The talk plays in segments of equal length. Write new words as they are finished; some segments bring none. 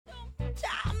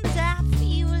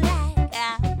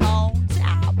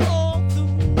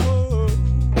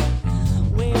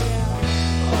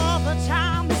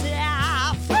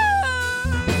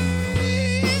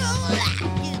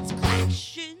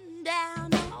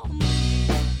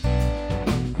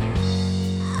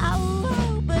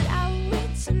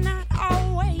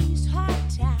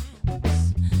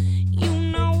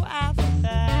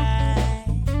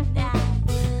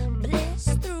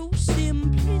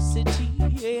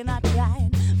and I try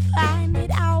and find it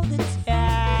all the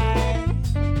time.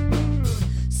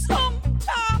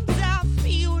 Sometimes I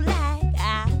feel like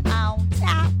I'm on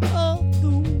top of the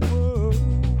world,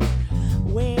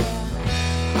 where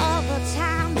other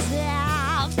times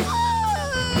I feel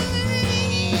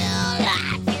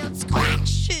like it's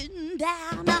crashing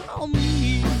down on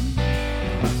me.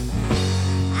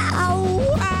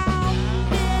 Oh, I'm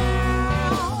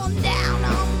down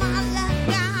on my luck.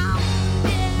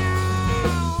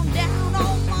 I'm down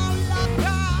on my luck.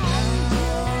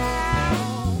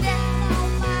 Down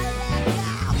on my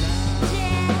luck.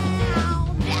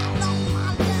 Down on my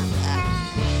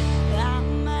luck. I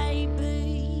may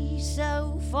be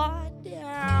so far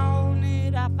down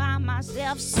that I find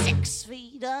myself 6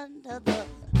 feet under the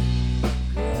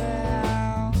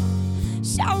ground.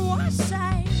 So I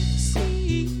say,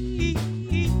 see through.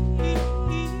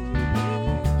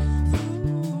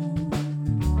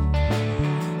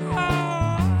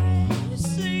 I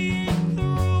see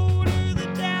through to the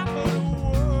top of the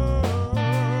world.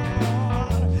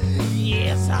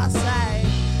 Yes, I say,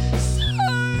 see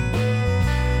through.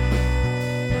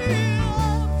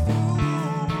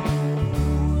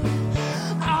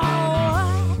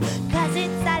 Oh, 'cause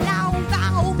it's a long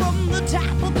fall from the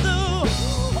top of the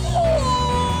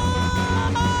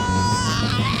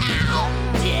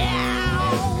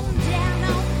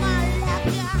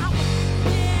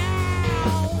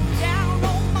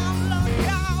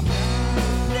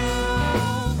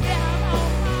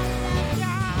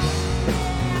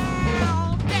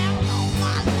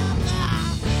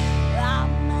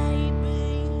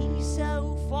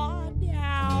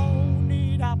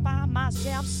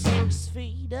myself 6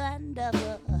 feet under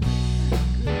the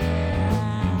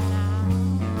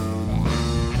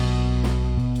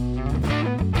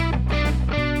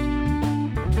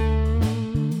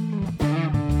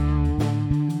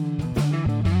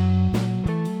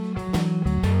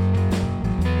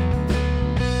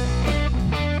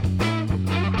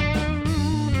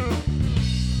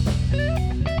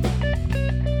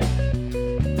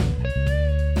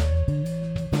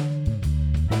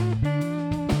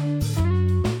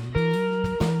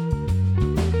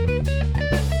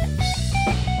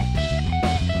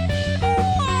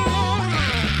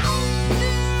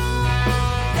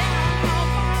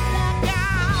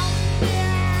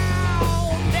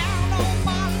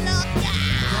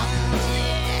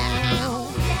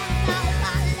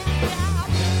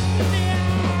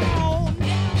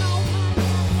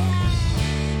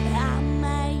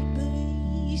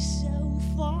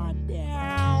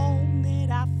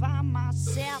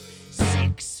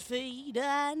feet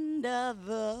under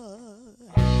the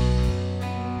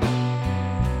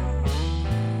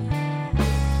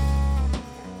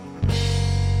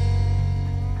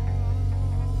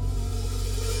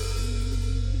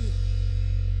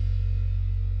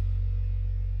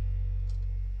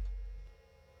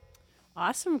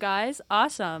Awesome, guys.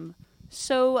 Awesome.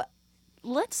 So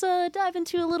let's dive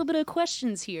into a little bit of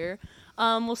questions here.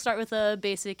 We'll start with a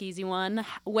basic, easy one.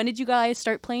 When did you guys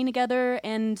start playing together,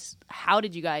 and how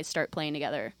did you guys start playing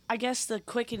together? I guess the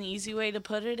quick and easy way to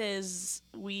put it is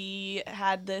we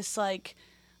had this,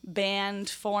 band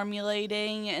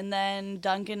formulating, and then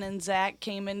Duncan and Zach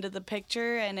came into the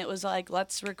picture, and it was like,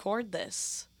 let's record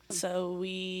this. So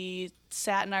we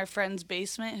sat in our friend's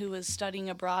basement who was studying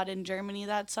abroad in Germany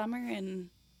that summer, and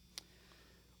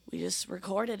we just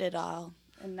recorded it all.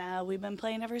 And we've been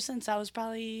playing ever since. That was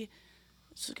probably...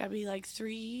 So it's got to be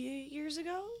 3 years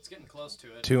ago? It's getting close to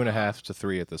it. 2.5 to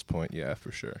 3 at this point, yeah, for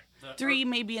sure. 3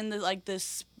 maybe in the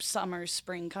this summer,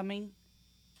 spring coming.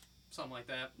 Something like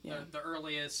that. Yeah. The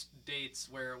earliest dates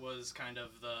where it was kind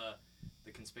of the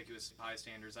conspicuous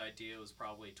bystanders idea was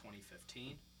probably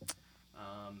 2015.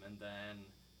 And then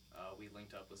we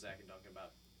linked up with Zach and Duncan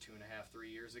about 2.5,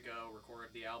 3 years ago,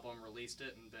 recorded the album, released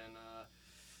it, and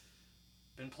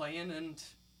been playing and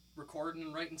recording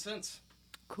and writing since.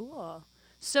 Cool.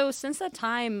 So since that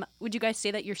time, would you guys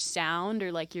say that your sound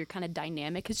or your kind of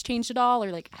dynamic has changed at all,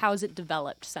 or how has it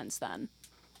developed since then?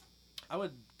 I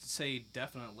would say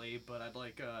definitely, but I'd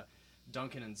like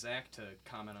Duncan and Zach to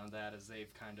comment on that, as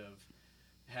they've kind of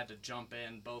had to jump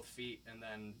in both feet, and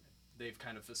then they've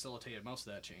kind of facilitated most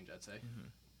of that change, I'd say. Mm-hmm.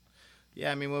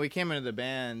 Yeah, when we came into the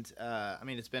band,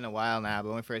 it's been a while now, but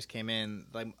when we first came in,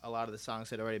 a lot of the songs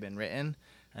had already been written,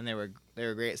 and they were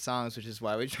great songs, which is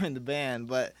why we joined the band.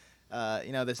 But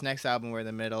this next album we're in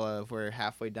the middle of, we're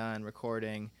halfway done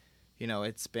recording.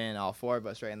 It's been all 4 of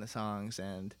us writing the songs,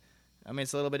 and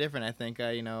it's a little bit different. I think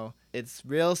it's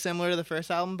real similar to the first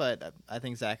album, but I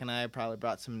think Zach and I probably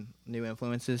brought some new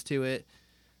influences to it.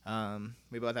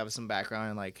 We both have some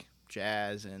background in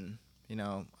jazz and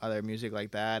other music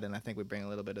like that, and I think we bring a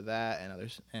little bit of that and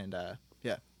others, and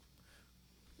yeah.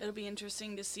 It'll be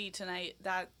interesting to see tonight.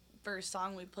 That first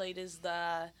song we played is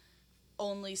the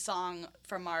only song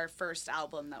from our first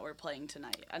album that we're playing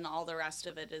tonight, and all the rest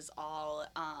of it is all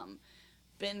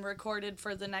been recorded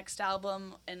for the next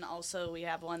album, and also we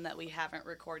have one that we haven't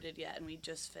recorded yet, and we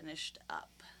just finished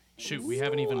up. Shoot, we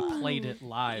haven't even played it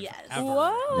live Yes. ever.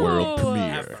 Whoa. World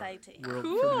premiere. Exciting.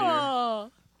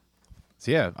 Cool.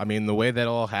 So yeah, I mean, the way that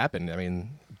all happened, I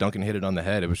mean, Duncan hit it on the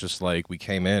head. It was just like we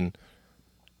came in,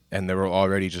 and there was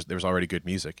already good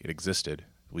music. It existed.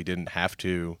 We didn't have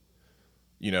to,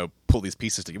 pull these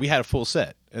pieces together. We had a full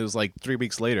set. It was like 3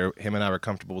 weeks later, him and I were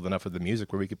comfortable with enough of the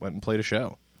music where we went and played a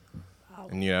show. Wow.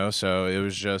 And so it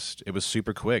was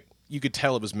super quick. You could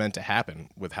tell it was meant to happen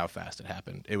with how fast it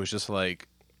happened. It was just like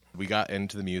we got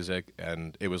into the music,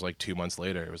 and it was like 2 months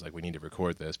later. It was like we need to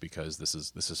record this because this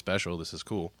is special. This is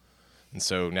cool. And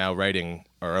so now writing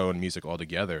our own music all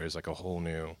together is like a whole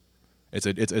new. It's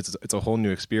a whole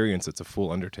new experience. It's a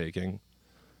full undertaking.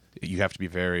 You have to be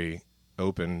very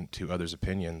open to others'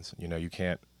 opinions. You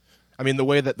can't. I mean, the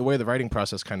way the writing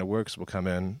process kind of works, we'll come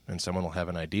in and someone will have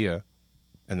an idea,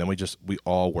 and then we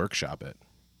all workshop it,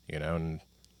 and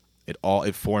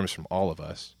it forms from all of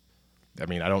us. I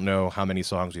mean, I don't know how many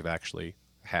songs we've actually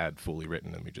had fully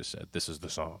written, and we just said this is the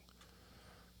song.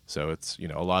 So it's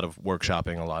a lot of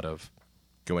workshopping, a lot of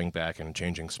going back and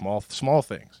changing small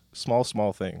things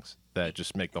that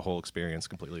just make the whole experience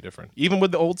completely different. Even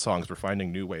with the old songs, we're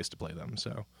finding new ways to play them,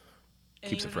 so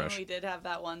keeps it even fresh. when we did have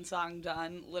that one song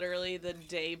done, literally the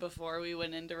day before we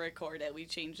went in to record it, we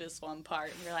changed this one part,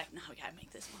 and we were like, no, we gotta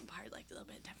make this one part like a little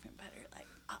bit different, better. Like,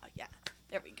 oh yeah,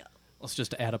 there we go. Let's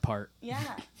just add a part.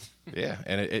 Yeah. Yeah,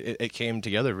 and it came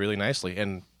together really nicely,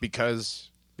 and because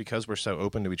we're so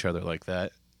open to each other like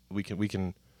that, we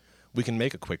can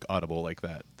make a quick audible like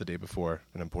that the day before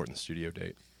an important studio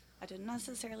date. I didn't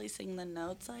necessarily sing the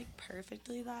notes like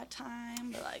perfectly that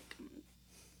time, but like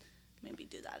maybe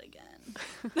do that again.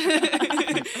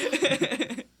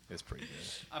 It's pretty good.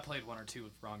 I played one or two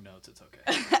with wrong notes. It's okay.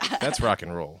 That's rock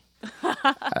and roll.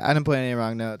 I didn't play any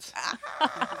wrong notes.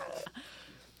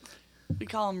 We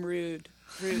call them rude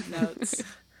notes.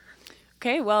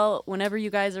 Okay, well, whenever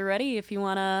you guys are ready, if you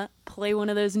want to play one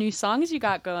of those new songs you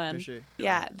got going. For sure.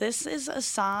 Yeah, this is a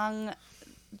song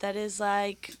that is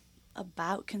like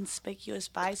about conspicuous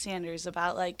bystanders,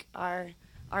 about like our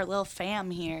little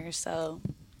fam here. So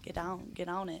get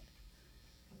on it.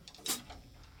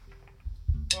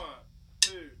 1,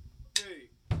 2, 3.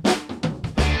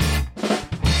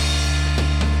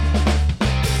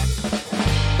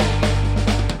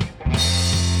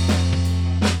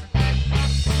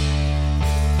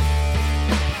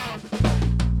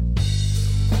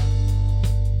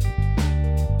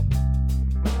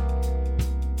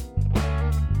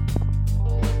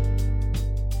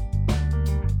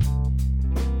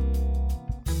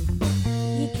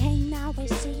 You can't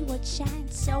always see what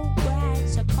shines so bright.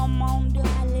 So come on,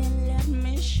 darling, let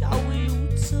me show you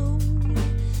to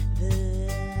the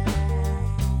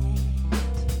light.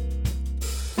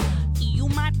 You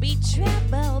might be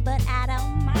troubled, but I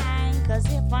don't mind. 'Cause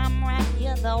if I'm right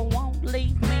here, they won't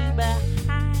leave me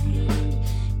behind.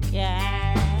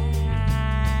 And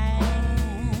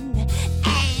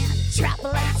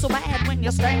trouble ain't so bad when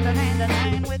you're standing hand in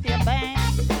hand with your band.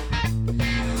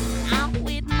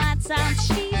 It might sound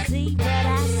cheesy, but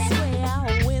I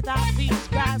swear without these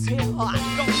guys here, I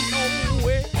don't know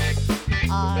where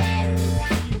I'd be.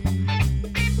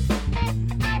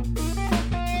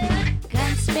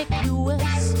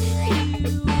 Conspicuous,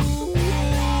 you,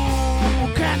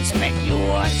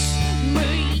 conspicuous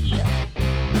me.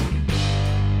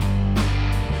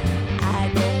 I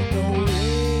don't know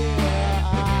where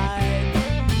I'd be.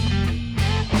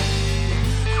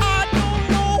 I don't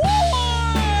know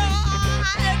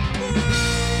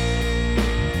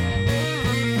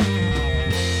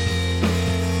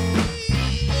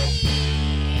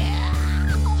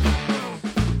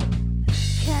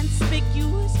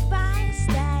conspicuous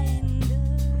bystander.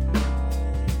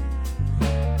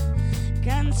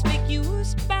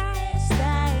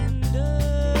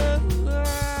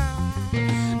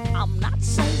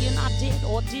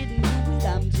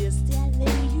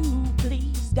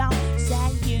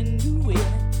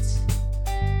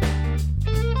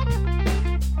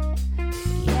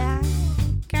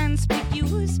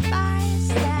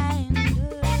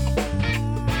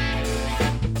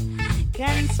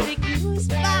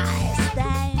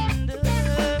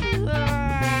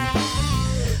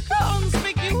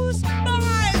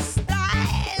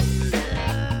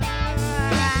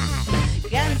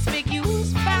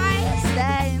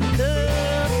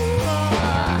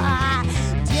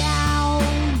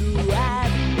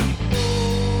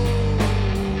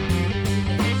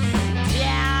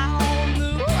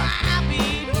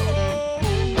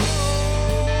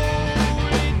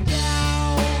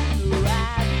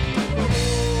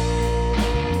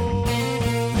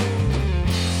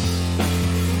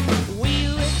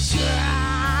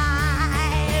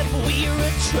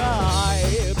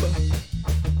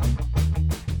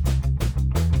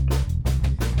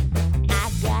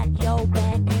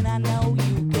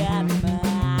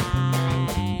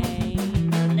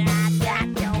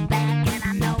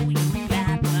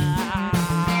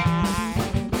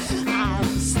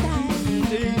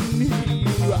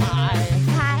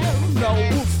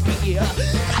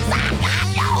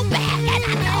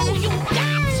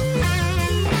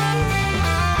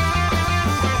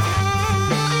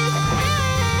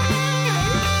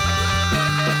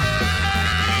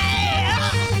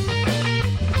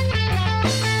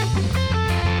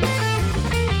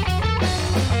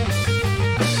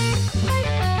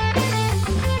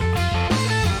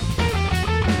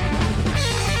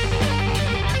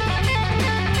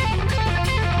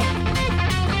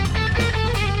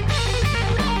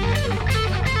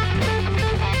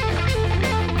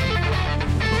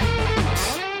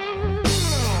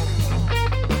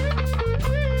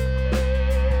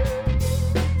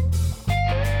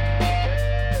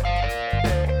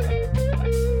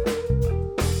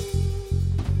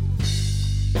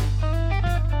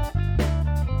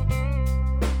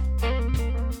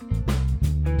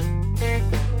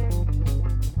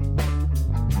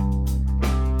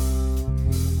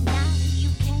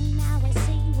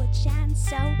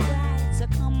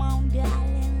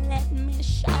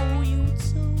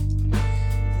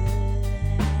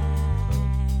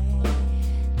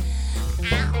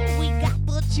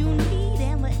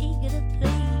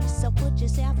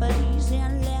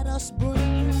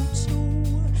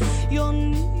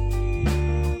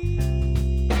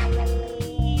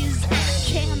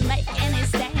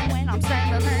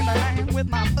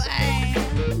 my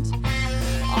band.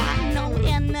 Oh, no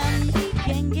enemy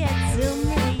can get to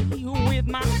me with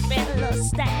my fella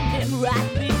standing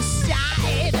right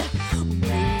beside me.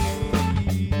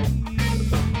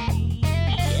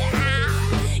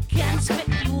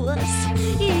 Conspicuous,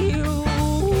 you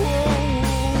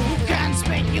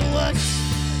conspicuous.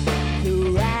 The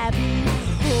rabbit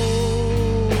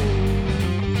hole,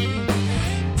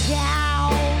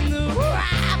 down the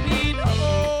rabbit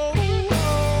hole,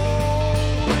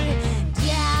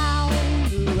 down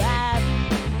the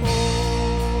rabbit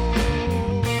hole.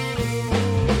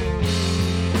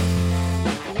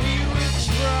 We were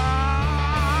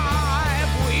tribe,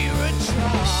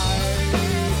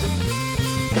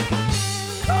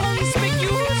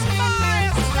 conspicuous by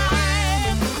a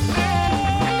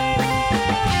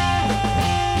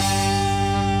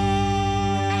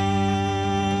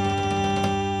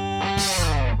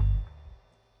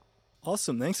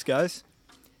Awesome, thanks guys.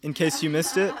 In case you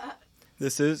missed it,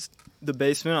 this is The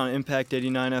Basement on Impact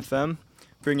 89 FM,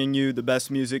 bringing you the best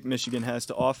music Michigan has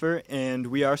to offer, and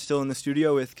we are still in the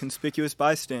studio with Conspicuous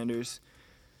Bystanders.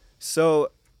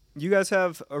 So, you guys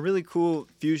have a really cool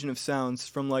fusion of sounds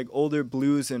from like older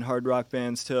blues and hard rock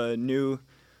bands to new,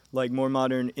 like more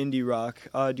modern indie rock.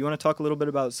 Do you want to talk a little bit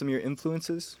about some of your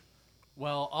influences?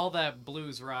 Well, all that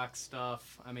blues rock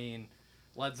stuff, I mean,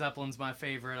 Led Zeppelin's my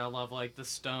favorite. I love, like, the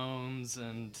Stones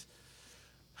and,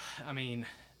 I mean,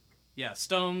 yeah,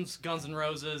 Stones, Guns N'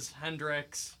 Roses,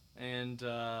 Hendrix, and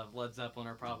Led Zeppelin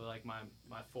are probably, like, my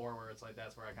four where it's like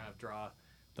that's where I kind of draw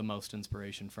the most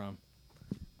inspiration from.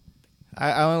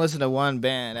 I only listen to one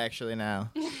band, actually,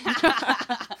 now.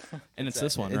 And it's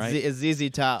this one, right? It's ZZ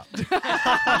Top.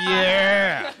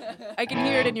 Yeah. I can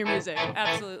hear it in your music.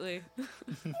 Absolutely.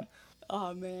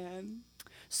 Oh, man.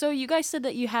 So you guys said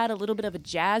that you had a little bit of a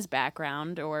jazz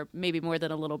background, or maybe more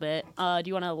than a little bit. Do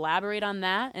you want to elaborate on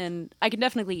that? And I can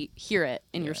definitely hear it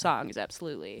in your songs,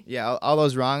 absolutely. Yeah, all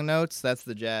those wrong notes, that's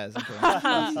the jazz.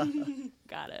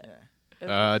 Got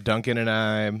it. Duncan and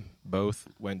I both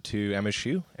went to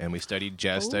MSU, and we studied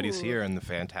jazz studies here in the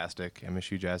fantastic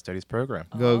MSU Jazz Studies program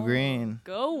Go green.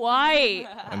 Go white.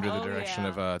 under the direction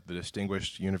of the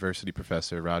distinguished university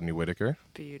professor Rodney Whitaker.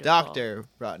 Beautiful. Dr.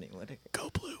 Rodney Whitaker. Go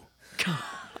blue.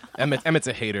 Emmett's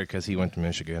a hater because he went to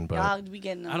Michigan, but Y'all be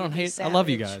getting I don't hate. I love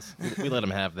you guys. we let him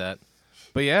have that.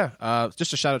 But yeah,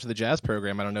 just a shout out to the jazz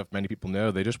program. I don't know if many people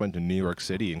know, they just went to New York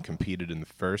City and competed in the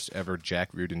first ever Jack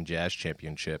Reardon Jazz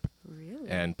Championship. Really?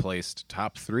 And placed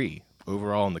top 3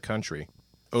 overall in the country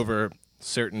over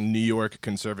certain New York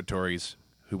conservatories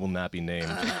who will not be named.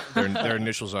 Their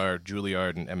initials are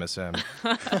Juilliard and MSM.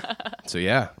 So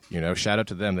yeah, shout out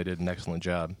to them. They did an excellent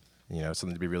job.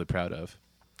 Something to be really proud of.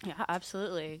 Yeah,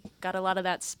 absolutely. Got a lot of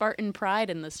that Spartan pride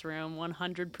in this room,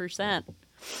 100%.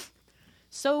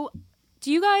 So,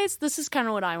 do you guys, this is kind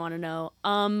of what I want to know.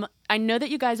 I know that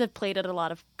you guys have played at a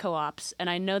lot of co-ops, and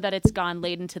I know that it's gone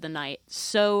late into the night.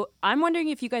 So, I'm wondering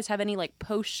if you guys have any, like,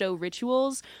 post-show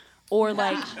rituals, or,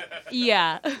 like,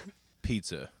 yeah.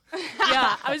 Pizza.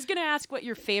 Yeah, I was going to ask what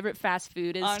your favorite fast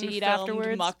food is to eat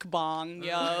afterwards. Mukbang,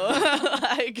 yo.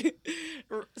 Like,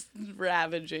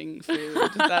 ravaging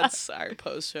food. That's our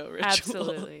post-show ritual.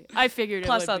 Absolutely. I figured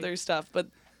Plus it would other stuff, but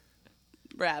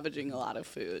ravaging a lot of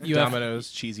food.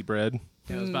 Domino's, cheesy bread.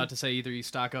 Yeah, I was about to say either you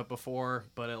stock up before,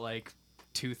 but at like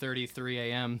 2:30, 3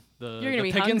 a.m., You're the gonna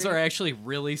be pickings hungry. are actually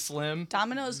really slim.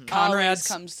 Domino's always Conrad's-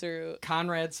 comes through.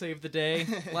 Conrad saved the day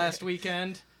last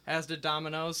weekend, as did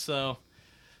Domino's, so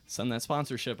send that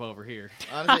sponsorship over here.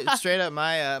 Honestly, straight up,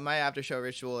 my after show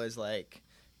ritual is like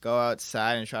go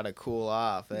outside and try to cool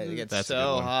off. It gets That's a good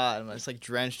so one. hot. I'm just like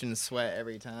drenched in sweat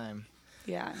every time.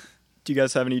 Yeah. Do you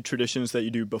guys have any traditions that you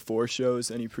do before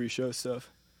shows, any pre-show stuff?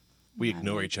 We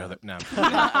ignore each other. No.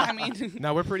 I mean,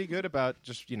 No, we're pretty good about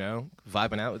just,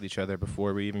 vibing out with each other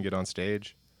before we even get on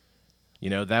stage.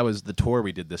 That was the tour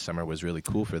we did this summer was really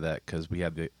cool for that because we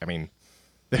had there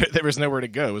was nowhere to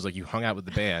go. It was like you hung out with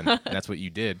the band, and that's what you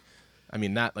did. I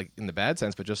mean, not like in the bad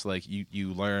sense, but just like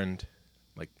you learned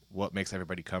like what makes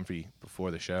everybody comfy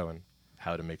before the show and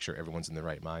how to make sure everyone's in the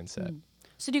right mindset.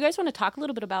 So do you guys want to talk a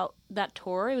little bit about that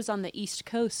tour? It was on the East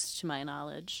Coast, to my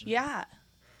knowledge. yeah.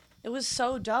 It was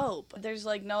so dope. There's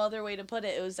like no other way to put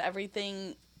it. It was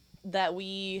everything that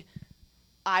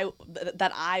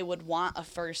I would want a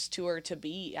first tour to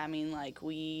be. I mean, like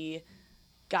we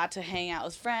got to hang out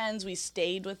with friends. We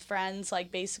stayed with friends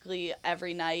like basically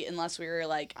every night unless we were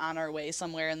like on our way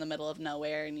somewhere in the middle of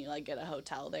nowhere and you like get a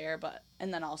hotel there.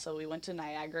 And then also we went to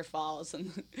Niagara Falls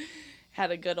and had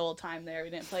a good old time there.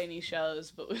 We didn't play any shows,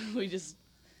 but we just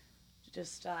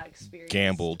experienced.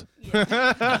 Gambled.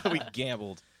 Yeah. We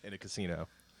gambled in a casino.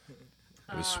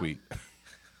 It was sweet.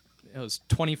 it was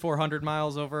 2,400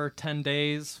 miles over 10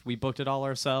 days. We booked it all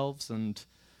ourselves, and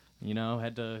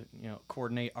had to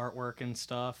coordinate artwork and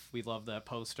stuff. We loved that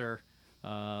poster.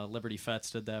 Liberty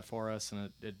Fets did that for us, and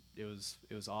it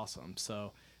was awesome.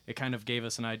 So it kind of gave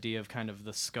us an idea of kind of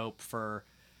the scope for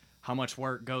how much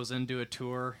work goes into a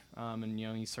tour, and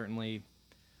you certainly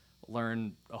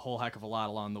learn a whole heck of a lot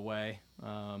along the way.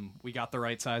 We got the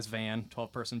right size van,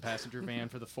 12-person passenger van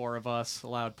for the 4 of us,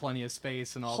 allowed plenty of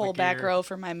space and all Whole the gear. back row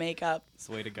for my makeup. It's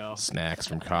the way to go. Snacks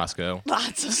from Costco.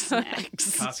 Lots of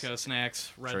snacks. Costco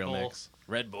snacks, Red Trail Bull. mix.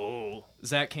 Red Bull.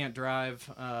 Zach can't drive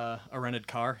a rented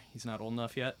car. He's not old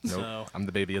enough yet. Nope. So I'm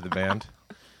the baby of the band.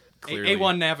 Clearly.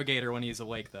 A1 Navigator when he's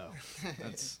awake, though.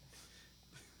 That's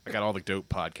I got all the dope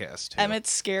podcasts, too. Emmett's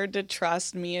scared to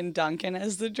trust me and Duncan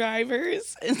as the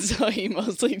drivers, and so he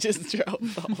mostly just drove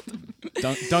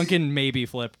both. Duncan maybe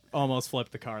almost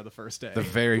flipped the car the first day. The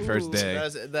very first day.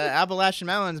 The Appalachian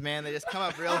Mountains, man, they just come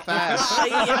up real fast.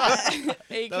 Yeah.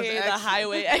 AKA the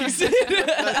highway exit.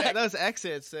 those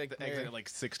exits. Exit at like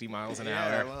 60 miles an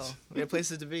yeah, hour. well, we have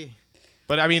places to be.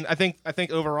 But I mean, I think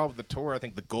overall with the tour, I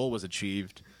think the goal was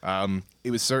achieved.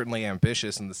 It was certainly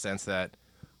ambitious in the sense that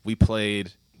we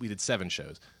did 7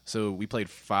 shows. So we played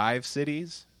 5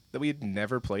 cities that we had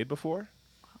never played before.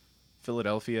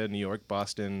 Philadelphia, New York,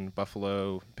 Boston,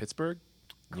 Buffalo, Pittsburgh,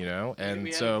 and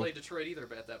we so hadn't played Detroit either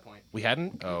at that point. we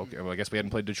hadn't. Oh, okay. Well, I guess we hadn't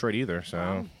played Detroit either.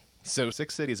 So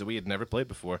 6 cities that we had never played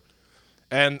before.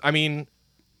 And I mean,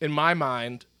 in my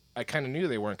mind, I kind of knew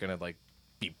they weren't going to like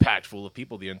be packed full of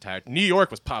people the entire. New York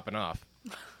was popping off.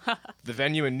 The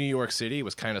venue in New York City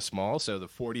was kind of small, so the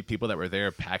 40 people that were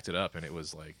there packed it up, and it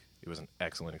was an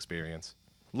excellent experience.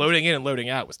 Loading in and loading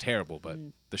out was terrible, but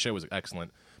the show was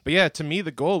excellent. But yeah, to me,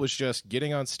 the goal was just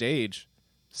getting on stage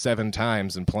 7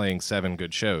 times and playing 7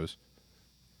 good shows.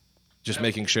 Just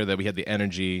making sure that we had the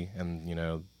energy and,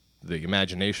 the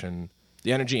imagination,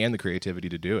 the energy and the creativity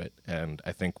to do it. And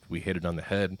I think we hit it on the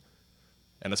head.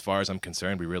 And as far as I'm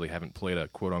concerned, we really haven't played a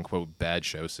quote-unquote bad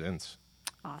show since.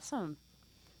 Awesome.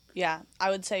 Yeah,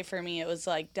 I would say for me it was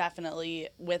like definitely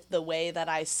with the way that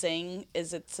I sing,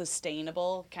 is it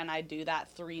sustainable? Can I do that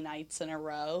 3 nights in a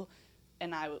row?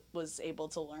 And I was able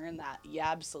to learn that, yeah,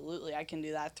 absolutely, I can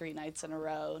do that 3 nights in a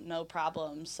row, no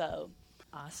problem. So,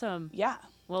 Awesome. yeah.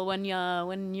 Well, when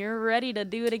you're ready to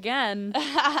do it again,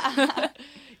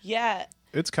 Yeah.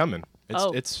 It's coming.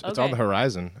 It's okay. on the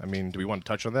horizon. I mean, do we want to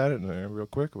touch on that real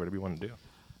quick, or what do we want to do?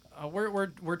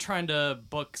 We're trying to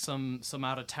book some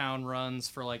out of town runs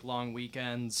for like long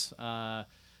weekends.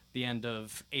 The end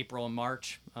of April and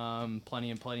March.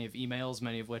 Plenty of emails,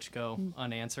 many of which go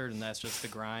unanswered, and that's just the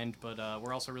grind. But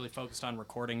we're also really focused on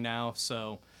recording now.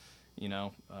 So, we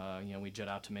jet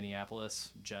out to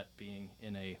Minneapolis. Jet being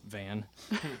in a van,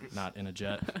 not in a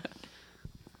jet.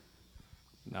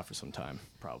 Not for some time,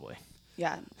 probably.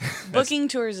 Yeah. Booking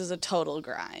tours is a total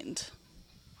grind.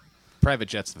 Private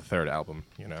Jet's the 3rd album,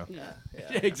 Yeah.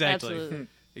 Exactly. Absolutely.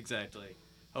 Exactly.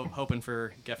 Hoping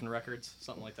for Geffen Records,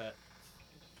 something like that.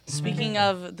 Speaking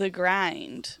of the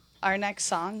grind, our next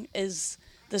song is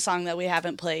the song that we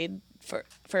haven't played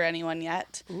for anyone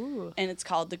yet. Ooh. And it's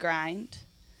called The Grind.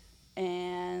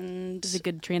 And This is a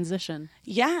good transition.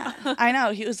 yeah, I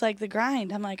know. He was like, The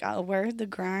Grind. I'm like, oh, word, The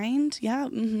Grind? Yeah,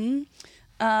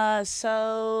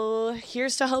 so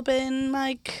here's to hoping,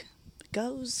 Mike, it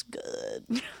goes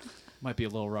good. Might be a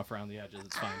little rough around the edges.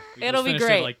 It's fine. We It'll just be finished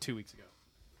great. It like 2 weeks ago.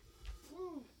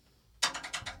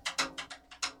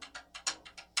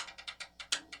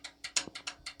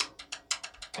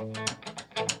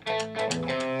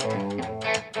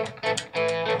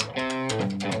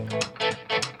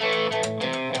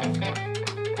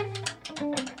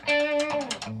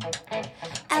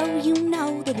 Oh, you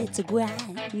know that it's a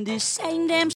grind. The same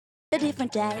damn a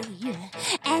different day.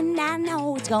 And I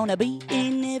know it's gonna be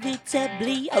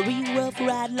inevitably a real rough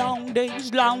ride, long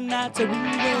days, long nights, a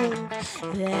real rough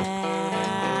life.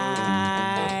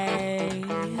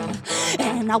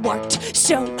 And I worked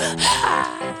so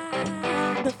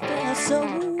hard, but fell so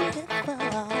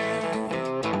far.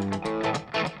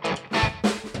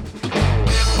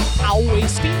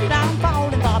 Always feel I'm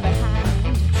falling far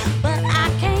behind, but I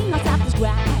can't stop this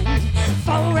grind.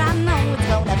 For I know it's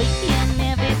gonna be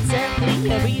inevitably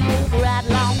a real ride,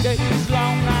 long days,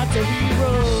 long nights, a real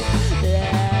life.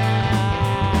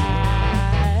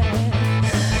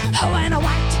 Oh, and I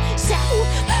worked so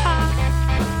hard,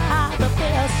 but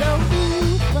fell so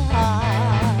far.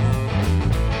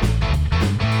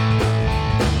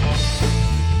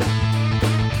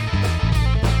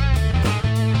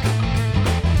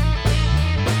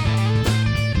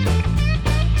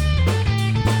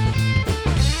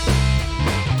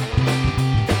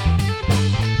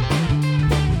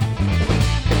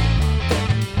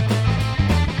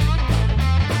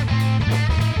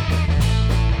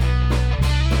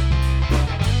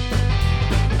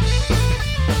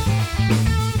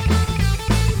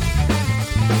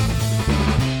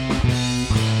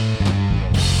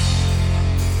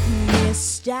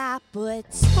 but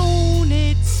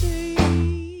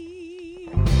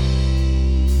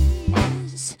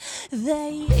opportunities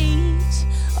they eat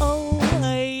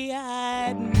away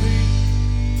at me.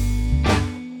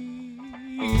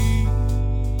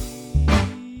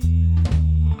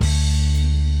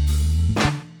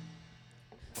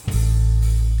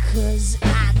 'Cause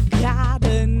I got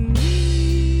a need.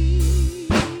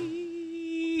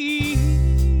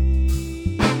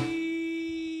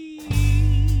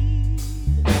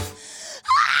 I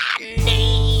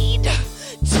need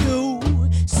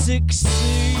to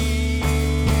succeed.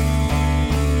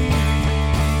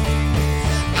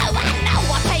 Oh, I know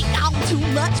I take on too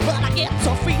much, but I get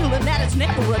a feeling that it's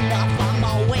never enough. I'm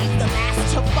always the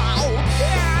last to fall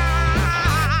down.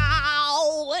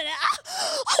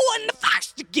 When the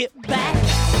first to get back up.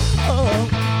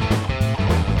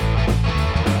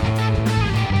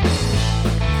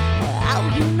 Oh,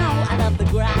 you know I love the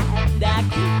grind. I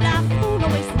keep that fool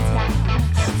wasting time.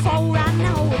 For I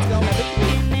know it's gonna be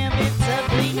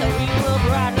inevitably a real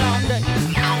bright long day.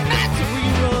 No, not to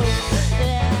real.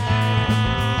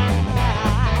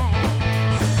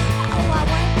 Oh, I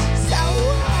went so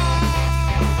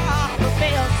hard, but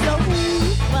felt so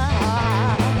far.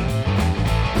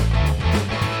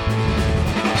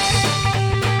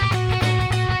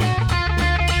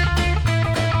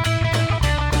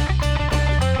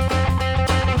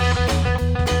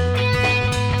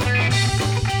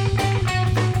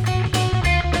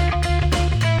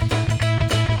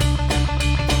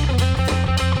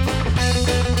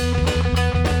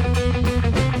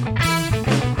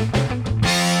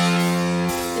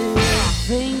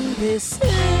 Living this life,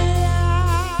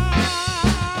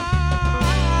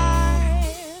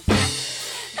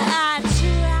 I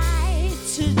try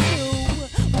to do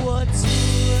what's right.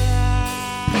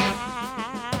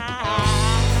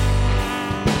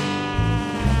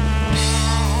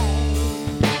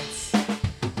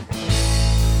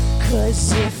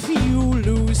 'Cause if you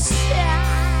lose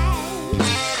sight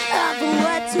of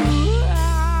what's right,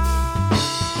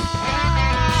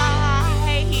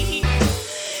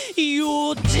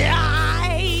 you'll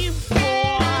die for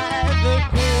the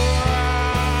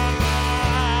grind.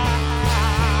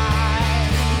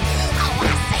 Oh, I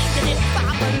say that if I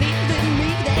believe in me,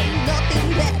 there ain't nothing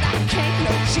that I can't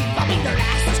achieve. I'll be the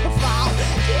last to fall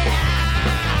down,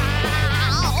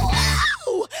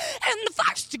 and the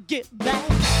first to get back up.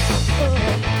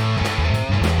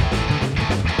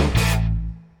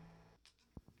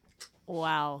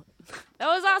 Wow. That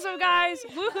was awesome, guys.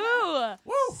 Woohoo!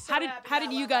 How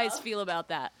did you guys feel about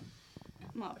that?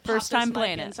 I'm gonna pop First this time mic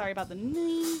playing in. it. Sorry about the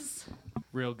knees.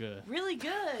 Real good. Really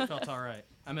good. Felt all right.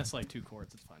 I missed like 2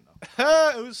 chords. It's fine though.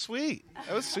 It was sweet.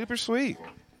 It was super sweet.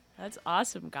 That's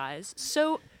awesome, guys.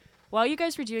 So, while you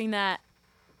guys were doing that,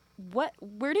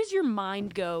 where does your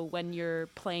mind go when you're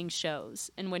playing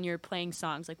shows and when you're playing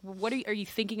songs? Like, what are you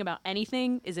thinking about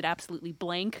anything? Is it absolutely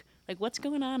blank? Like, what's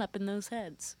going on up in those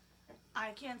heads?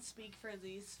 I can't speak for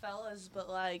these fellas, but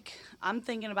like I'm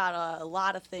thinking about a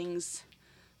lot of things.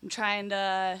 I'm trying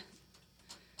to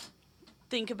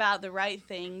think about the right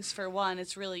things. For one,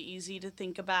 it's really easy to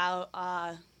think about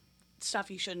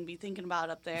stuff you shouldn't be thinking about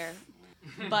up there.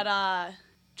 But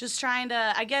just trying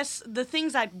to, I guess the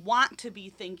things I'd want to be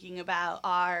thinking about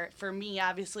are, for me,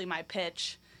 obviously my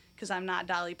pitch, because I'm not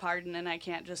Dolly Parton and I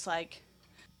can't just like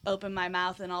open my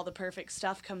mouth and all the perfect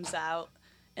stuff comes out.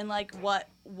 And like what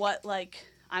like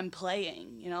I'm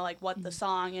playing, you know, like what the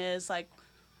song is, like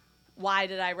why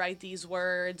did I write these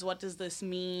words? What does this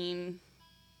mean?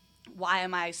 Why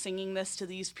am I singing this to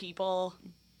these people?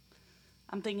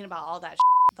 I'm thinking about all that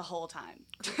the whole time.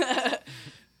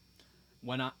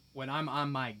 When I'm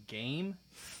on my game,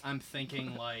 I'm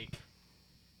thinking like,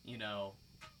 you know,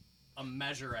 a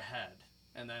measure ahead,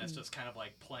 and then it's just kind of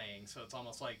like playing. So it's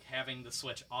almost like having the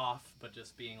switch off, but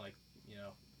just being like, you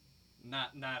know,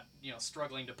 not you know,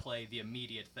 struggling to play the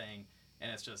immediate thing,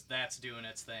 and it's just that's doing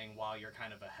its thing while you're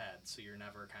kind of ahead, so you're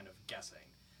never kind of guessing.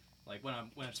 Like when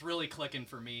it's really clicking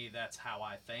for me, that's how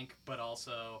I think. But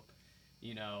also,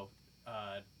 you know,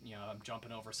 I'm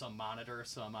jumping over some monitor,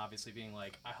 so I'm obviously being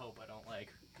like, I hope I don't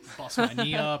like bust my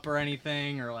knee up or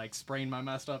anything, or like sprain my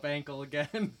messed up ankle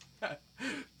again,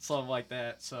 something like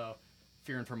that. So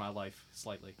fearing for my life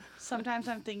slightly. Sometimes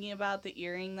I'm thinking about the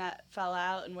earring that fell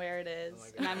out and where it is.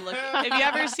 And I'm looking. If you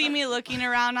ever see me looking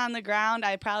around on the ground,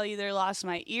 I probably either lost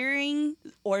my earring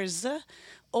or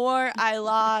I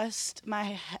lost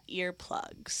my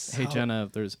earplugs. Hey Jenna,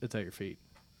 it's at your feet.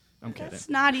 I'm kidding. It's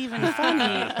not even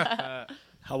funny.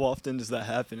 How often does that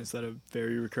happen? Is that a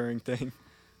very recurring thing?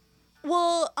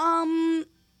 Well,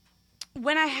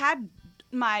 when I had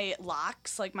my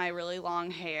locks, like my really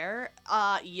long hair,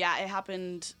 yeah, it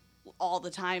happened all the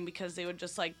time because they would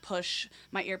just like push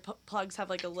my plugs have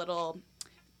like a little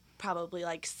probably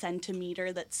like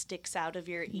centimeter that sticks out of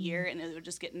your ear and it would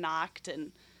just get knocked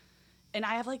and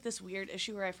I have like this weird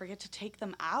issue where I forget to take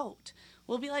them out.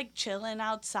 We'll be like chilling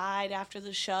outside after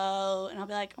the show and I'll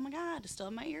be like, oh my God, I still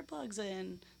have my earplugs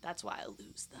in. That's why I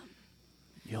lose them.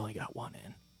 You only got one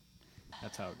in.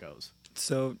 That's how it goes.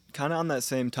 So, kind of on that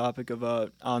same topic of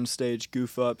on-stage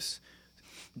goof-ups,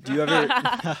 do you ever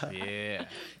Yeah,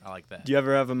 I like that. do you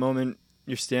ever have a moment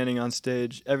you're standing on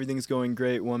stage, everything's going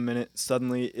great 1 minute,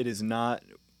 suddenly it is not,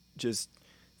 just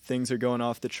things are going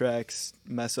off the tracks,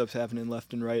 mess-ups happening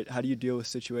left and right. How do you deal with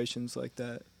situations like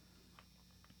that?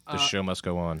 The show must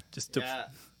go on. Just to Yeah,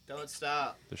 don't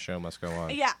stop. The show must go on.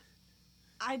 Yeah.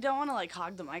 I don't want to like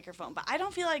hog the microphone, but I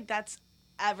don't feel like that's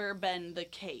ever been the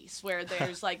case where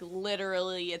there's like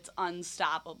literally it's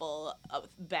unstoppable of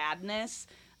badness.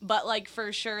 But like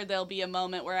for sure there'll be a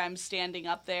moment where I'm standing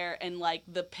up there and like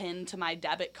the pin to my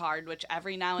debit card, which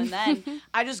every now and then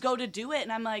I just go to do it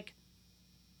and I'm like,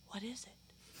 what is it?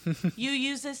 You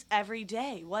use this every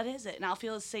day. What is it? And I'll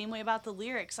feel the same way about the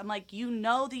lyrics. I'm like, you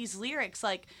know these lyrics,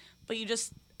 like, but you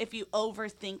just, if you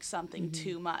overthink something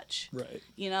too much, Right.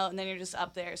 you know, and then you're just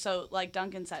up there. So like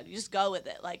Duncan said, you just go with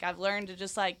it. Like I've learned to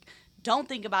just like, don't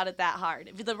think about it that hard.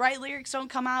 If the right lyrics don't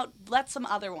come out, let some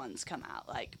other ones come out.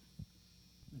 Like,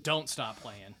 Don't stop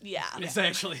playing. yeah. It's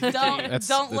actually the key. Don't look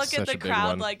that's at such the a big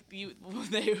crowd one.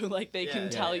 like they can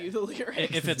tell you the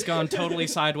lyrics. If it's gone totally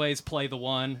sideways, play the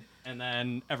one, and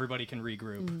then everybody can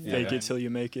regroup. fake it till you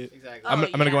make it. Exactly. I'm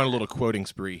going to go yeah. on a little quoting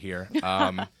spree here.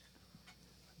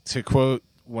 To quote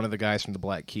one of the guys from the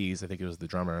Black Keys, I think it was the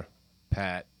drummer,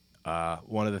 Pat,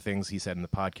 one of the things he said in the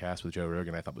podcast with Joe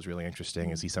Rogan I thought was really interesting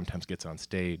is he sometimes gets on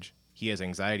stage. He has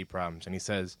anxiety problems, and he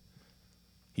says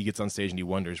he gets on stage and he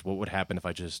wonders, what would happen if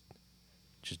I just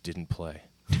didn't play?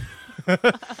 Like,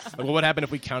 what would happen if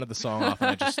we counted the song off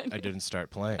and I didn't start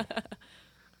playing?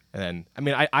 And then, I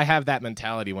mean, I have that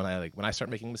mentality when I start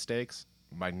making mistakes,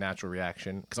 my natural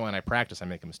reaction, because when I practice, I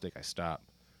make a mistake, I stop.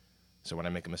 So when I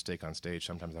make a mistake on stage,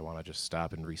 sometimes I want to just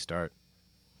stop and restart.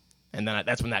 And then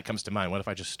that's when that comes to mind. What if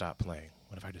I just stopped playing?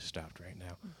 What if I just stopped right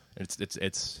now? And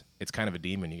it's kind of a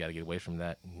demon. You got to get away from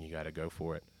that, and you got to go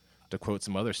for it. To quote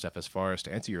some other stuff, as far as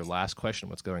to answer your last question,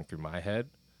 what's going through my head?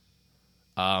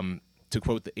 To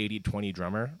quote the 80/20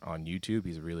 drummer on YouTube,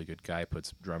 he's a really good guy,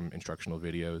 puts drum instructional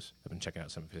videos. I've been checking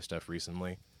out some of his stuff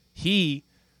recently. He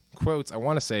quotes, I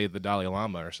want to say the Dalai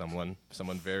Lama or someone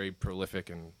very prolific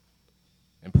and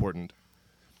important.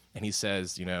 And he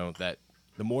says, that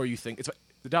the more you think,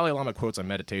 the Dalai Lama quotes on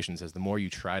meditation says, the more you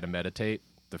try to meditate,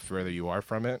 the further you are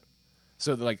from it.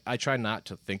 So I try not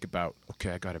to think about,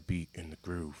 okay, I got to be in the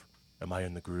groove. Am I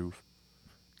in the groove?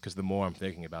 Because the more I'm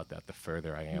thinking about that, the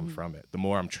further I am from it. The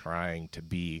more I'm trying to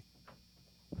be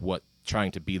the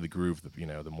groove,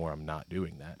 the more I'm not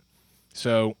doing that.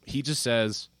 So he just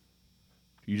says,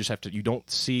 you don't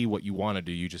see what you want to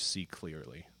do, you just see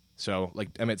clearly. So like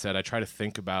Emmett said, I try to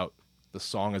think about the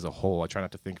song as a whole. I try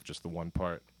not to think of just the one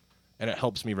part. And it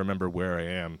helps me remember where I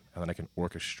am, and then I can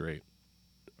orchestrate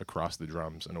across the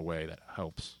drums in a way that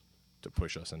helps to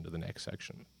push us into the next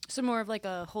section. So more of like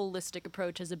a holistic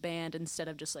approach as a band instead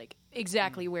of just like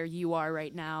exactly where you are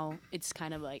right now. It's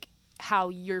kind of like how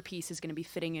your piece is going to be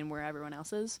fitting in where everyone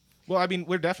else is. Well, I mean,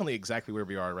 we're definitely exactly where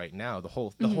we are right now. The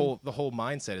whole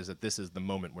mindset is that this is the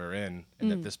moment we're in,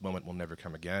 and that this moment will never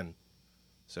come again.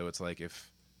 So it's like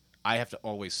if I have to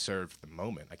always serve the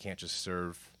moment. I can't just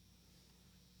serve.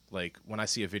 Like when I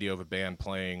see a video of a band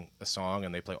playing a song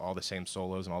and they play all the same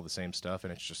solos and all the same stuff,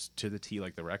 and it's just to the T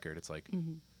like the record. It's like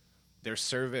they're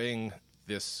serving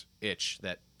this itch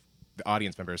that the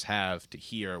audience members have to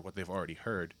hear what they've already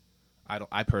heard.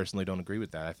 I personally don't agree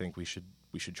with that. I think we should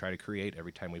try to create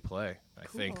every time we play. I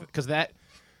think because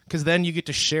then you get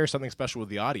to share something special with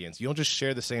the audience. You don't just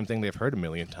share the same thing they've heard a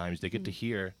million times. They get to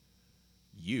hear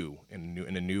you in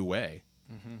a new way.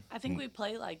 I think we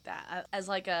play like that as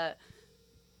like a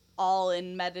all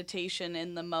in meditation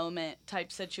in the moment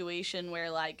type situation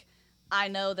where like I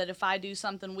know that if I do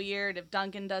something weird, if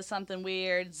Duncan does something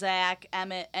weird, Zach,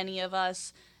 Emmett, any of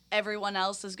us, everyone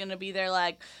else is going to be there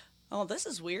like, oh, this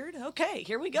is weird. Okay,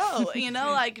 here we go.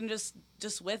 Like, and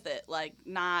just with it, like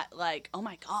not like, oh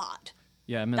my God,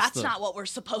 Yeah, that's not what we're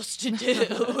supposed to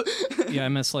do. Yeah, I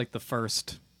missed like the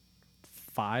first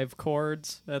 5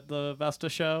 chords at the Vesta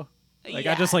show. Like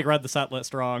I just like read the set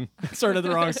list wrong, started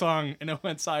the wrong song, and it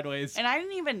went sideways. And I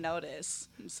didn't even notice.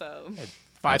 So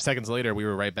 5 seconds later, we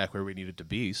were right back where we needed to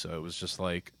be. So it was just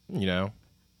like, I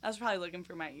was probably looking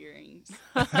for my earrings.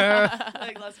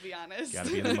 Like, let's be honest.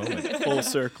 gotta be in the moment. Full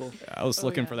circle. I was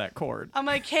looking for that chord. I'm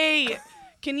like, hey,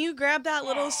 can you grab that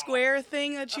little square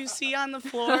thing that you see on the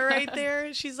floor right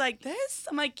there? She's like, this?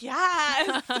 I'm like,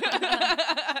 yes.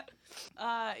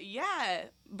 Yeah.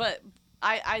 But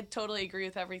I totally agree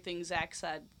with everything Zach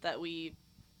said, that we,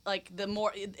 like, the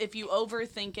more, if you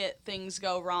overthink it, things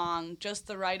go wrong. Just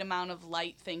the right amount of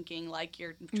light thinking, like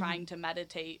you're trying to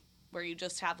meditate, where you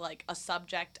just have, like, a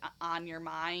subject on your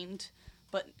mind,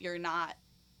 but you're not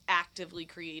actively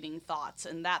creating thoughts.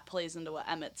 And that plays into what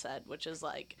Emmett said, which is,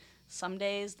 like, some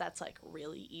days that's, like,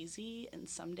 really easy, and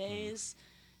some days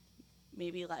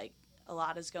maybe, like, a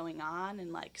lot is going on,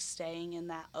 and, like, staying in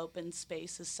that open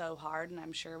space is so hard, and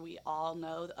I'm sure we all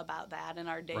know about that in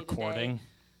our day-to-day. Recording.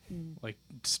 Like,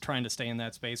 just trying to stay in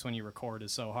that space when you record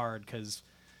is so hard because,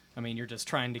 I mean, you're just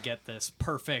trying to get this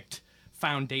perfect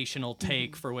foundational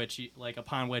take for which you, like,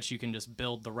 upon which you can just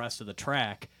build the rest of the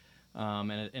track.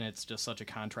 And it's just such a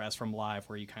contrast from live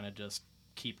where you kind of just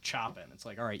keep chopping. It's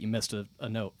like, all right, you missed a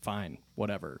note. Fine,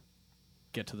 whatever.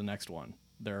 Get to the next one.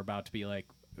 There are about to be like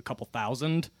a couple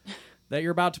thousand that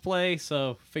you're about to play,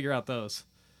 so figure out those.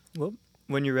 Well,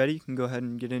 when you're ready, you can go ahead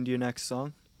and get into your next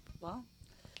song. Well,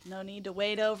 no need to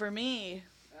wait over me.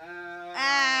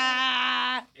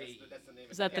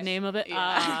 Is that the name of it?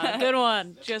 Yeah. Good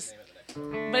one. Just,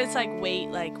 but it's like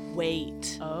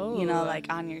weight. Oh. You know,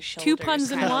 like on your shoulders. 2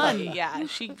 puns in kinda one. like- yeah,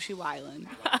 she wildin'.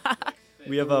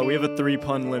 We have a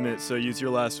 3-pun limit, so use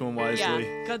your last one wisely.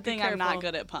 Yeah, good thing Be I'm not careful.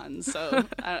 good at puns. So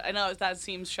I know that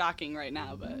seems shocking right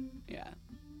now, but yeah.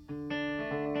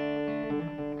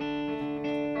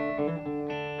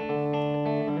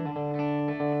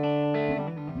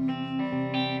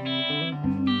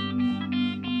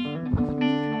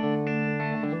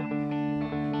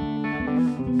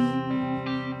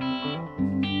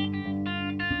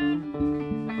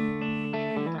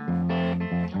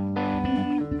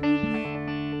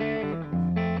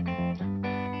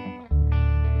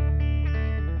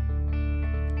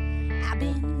 I've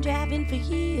been driving for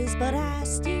years, but I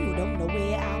still don't know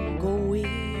where I'm going.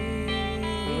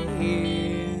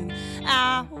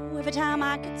 Oh, every time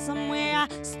I get somewhere, I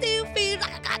still feel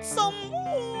like I got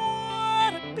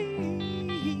somewhere to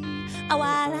be. Oh,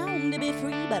 I long to be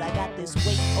free, but I got this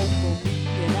weight over me,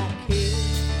 and I can't.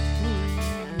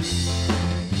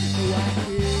 No, I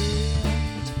can't.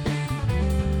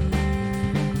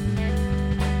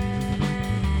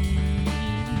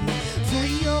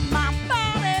 Free of my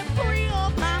body, free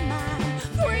of my mind,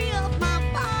 free of my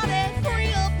body,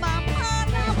 free of my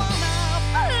mind. I wanna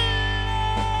fly.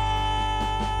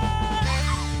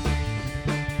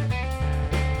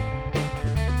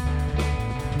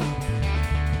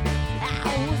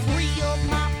 Free of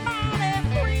my body,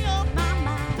 free of my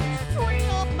mind, free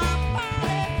of my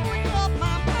body, free of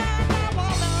my mind. I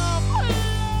wanna fly.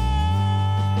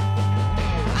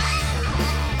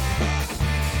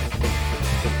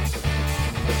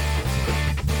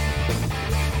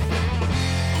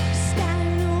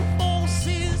 External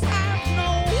forces have no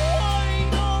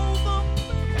weight over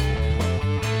me.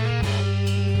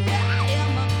 I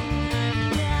am a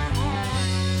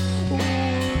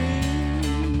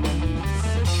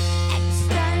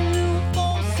external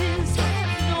forces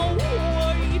have no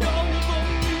weight over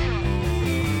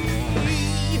me.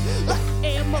 I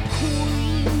am a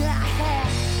queen. I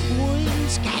have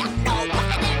wings. Can't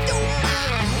nobody do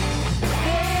mine.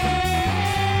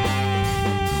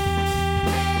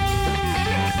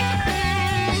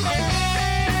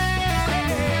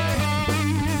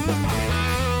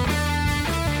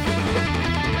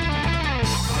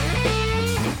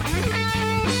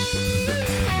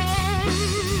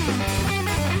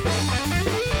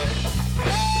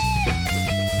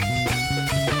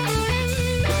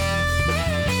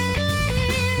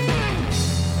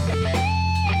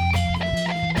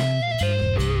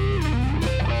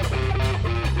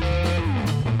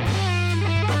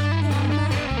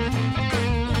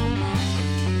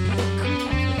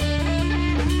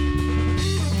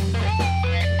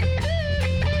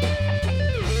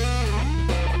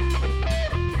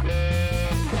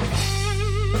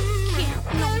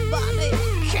 Can't nobody do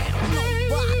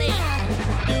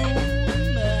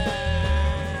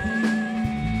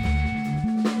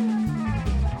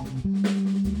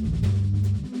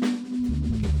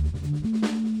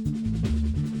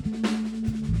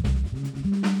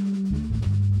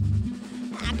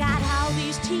I got all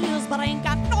these tears, but I ain't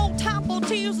got no time for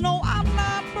tears. No, I'm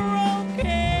not broken.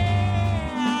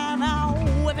 No,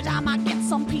 every time I get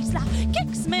some peace, life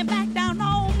kicks me back down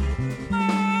on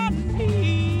my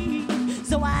knees.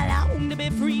 So I long to be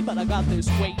free, but I got this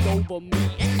weight over me,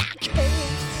 and I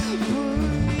can't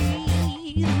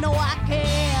breathe. No, I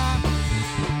can't breathe.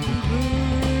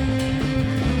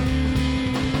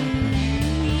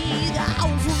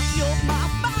 I'm free of my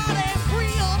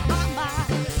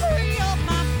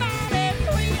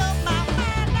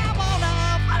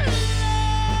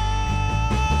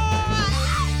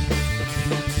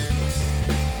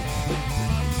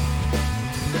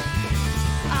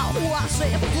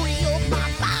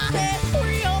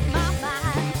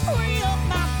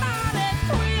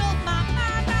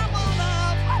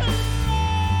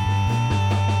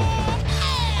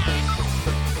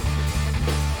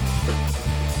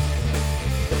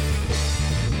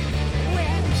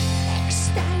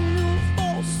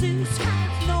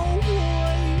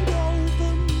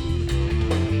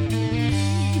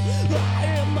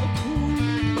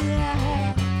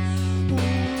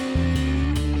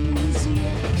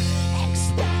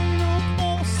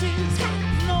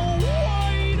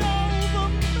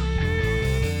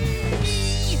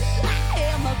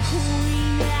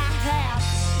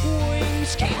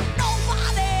just can't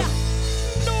nobody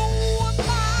know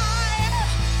my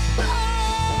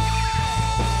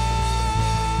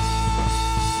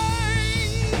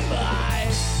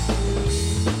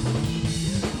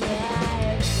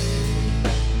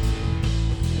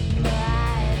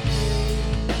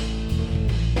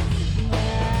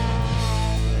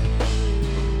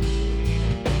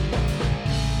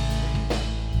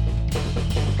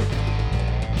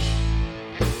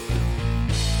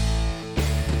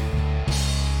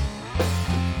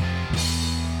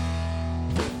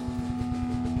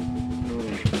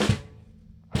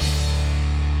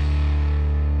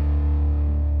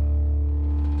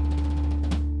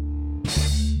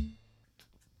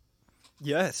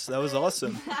Yes, that was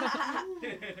awesome.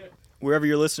 Wherever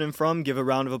you're listening from, give a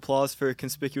round of applause for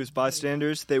Conspicuous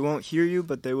Bystanders. They won't hear you,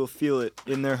 but they will feel it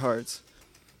in their hearts.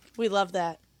 We love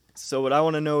that. So what I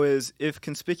want to know is, if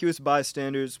Conspicuous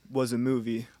Bystanders was a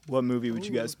movie, what movie would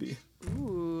you guys be?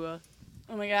 Ooh.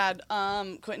 Oh my God,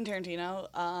 Quentin Tarantino.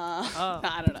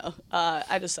 I don't know.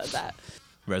 I just said that.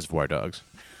 Reservoir Dogs.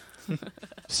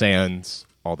 Sans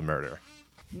all the murder.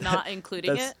 Not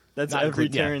including it? That's Not every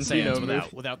including- Tarantino Sans movie.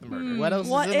 without the murder. What else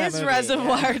What is in that is movie?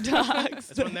 Reservoir Dogs?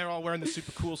 That's when they're all wearing the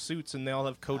super cool suits and they all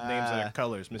have code names and their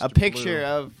colors. Mr. A picture Blue.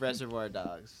 of Reservoir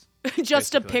Dogs.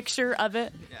 Just a Basically. picture of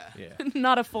it? Yeah.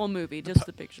 Not a full movie, just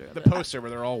the picture of The it. poster where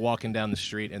they're all walking down the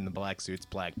street in the black suits,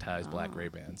 black ties, black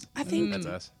Ray-Bans. I think That's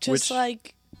us. just Which-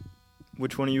 like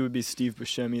Which one of you would be Steve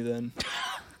Buscemi then?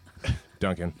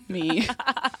 Duncan. me.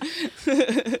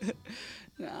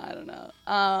 No, I don't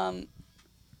know.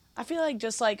 I feel like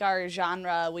just like our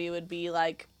genre, we would be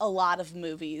like a lot of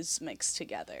movies mixed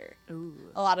together. Ooh.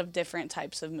 A lot of different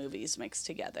types of movies mixed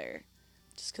together.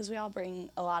 Just because we all bring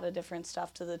a lot of different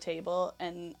stuff to the table,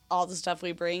 and all the stuff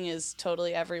we bring is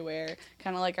totally everywhere.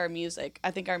 Kind of like our music.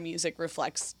 I think our music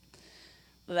reflects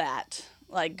that.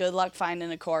 Like, good luck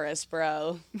finding a chorus,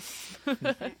 bro.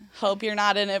 Hope you're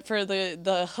not in it for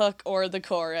the hook or the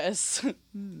chorus.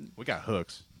 We got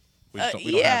hooks. We, just don't,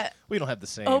 yeah. we don't have the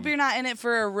same. Hope you're not in it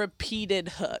for a repeated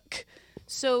hook.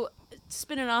 So,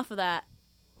 spinning off of that,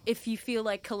 if you feel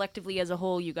like collectively as a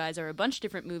whole you guys are a bunch of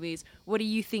different movies, what do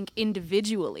you think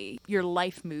individually your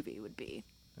life movie would be?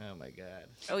 Oh my God.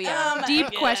 Oh yeah, Oh my deep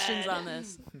God. questions on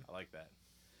this. I like that.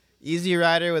 Easy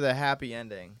Rider with a happy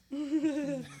ending.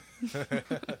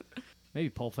 Maybe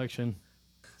Pulp Fiction.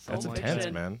 That's Pulp intense,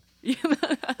 Fiction. man.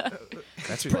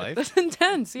 That's your life. That's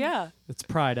intense, yeah. It's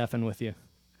pride effing with you.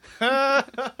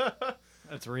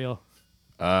 That's real.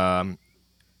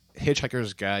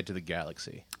 Hitchhiker's Guide to the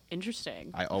Galaxy.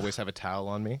 Interesting. I always have a towel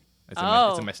on me. It's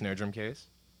Oh. in my snare drum case,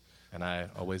 and I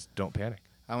always don't panic.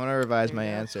 I want to revise my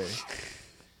answer.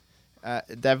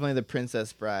 Definitely The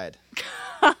Princess Bride.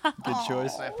 Good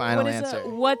choice. My final What is answer.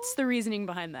 what's the reasoning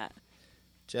behind that?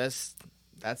 Just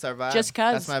that's our vibe. Just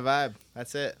 'cause. That's my vibe.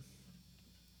 That's it.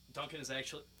 Duncan's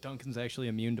actually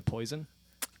immune to poison.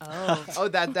 Oh. Oh,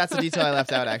 that's a detail I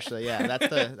left out. Actually, yeah,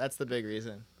 that's the big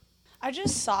reason. I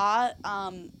just saw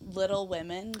Little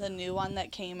Women, the new one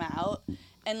that came out,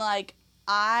 and like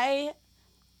I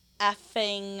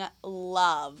effing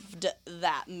loved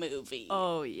that movie.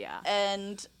 Oh yeah.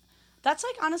 And that's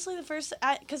like honestly the first,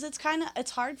 because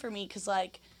it's hard for me because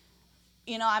like,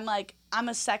 you know, I'm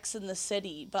a Sex in the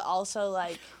City, but also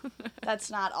like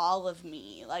that's not all of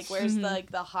me. Like where's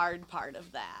the hard part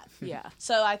of that? Yeah.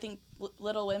 So I think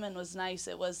Little Women was nice.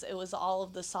 It was all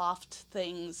of the soft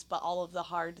things, but all of the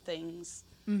hard things.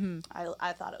 Mm-hmm.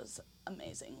 I thought it was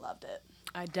amazing. Loved it.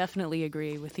 I definitely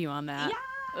agree with you on that. Yes!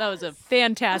 That was a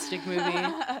fantastic movie.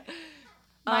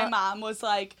 My mom was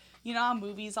like, you know how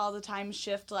movies all the time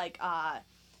shift like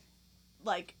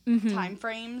time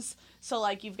frames. So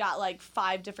like you've got like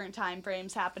 5 different time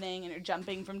frames happening and you're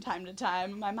jumping from time to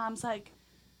time. My mom's like,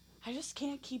 I just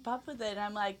can't keep up with it. And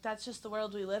I'm like, that's just the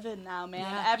world we live in now, man.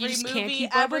 Yeah, you Every just can't movie,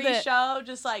 keep up with every it. show,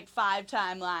 just like 5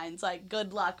 timelines. Like,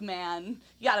 good luck, man.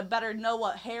 You gotta better know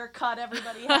what haircut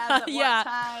everybody has at Yeah. what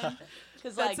time.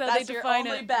 Because That's like how they that's your define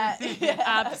only it. bet. Yeah.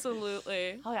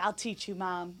 Absolutely. Oh, I'll teach you,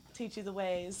 Mom. Teach you the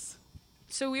ways.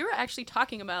 So we were actually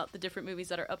talking about the different movies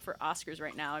that are up for Oscars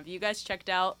right now. Have you guys checked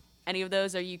out any of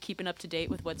those? Are you keeping up to date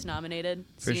with what's nominated?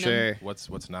 For Seen 'em? sure.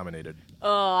 What's nominated?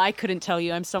 Oh, I couldn't tell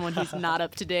you. I'm someone who's not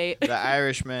up to date. The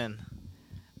Irishman.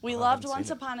 We I loved haven't Once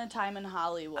seen it. Upon a Time in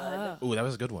Hollywood. Oh. Ooh, that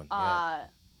was a good one. Yeah.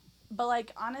 But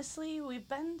like honestly, we've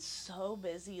been so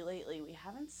busy lately. We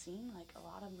haven't seen like a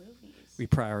lot of movies. We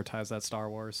prioritize that Star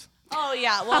Wars. Oh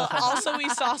yeah. Well, also we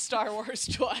saw Star Wars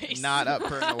twice. Not up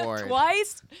for an award.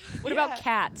 Twice? What Yeah. about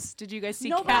Cats? Did you guys see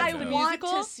No, but Cats I the want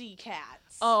musical? to see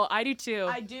Cats. Oh, I do too.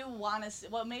 I do want to see.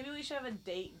 Well, maybe we should have a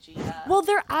date, Gina. Well,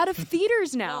 they're out of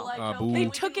theaters now. Well, like, boo. hopefully They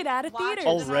we took can it out of watch theaters. it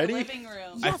in our Already? living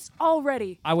room. Yes,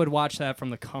 already. I would watch that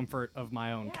from the comfort of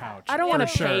my own couch. I don't want to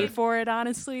for pay sure. for it,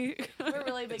 honestly. We're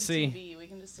really big See. TV. We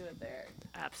can just do it there.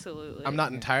 Absolutely. I'm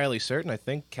not entirely certain. I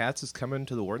think Cats is coming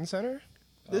to the Warden Center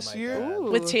this my year. God.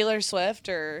 Ooh. With Taylor Swift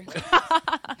or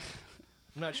I'm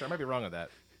not sure. I might be wrong on that.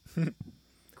 A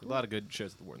lot of good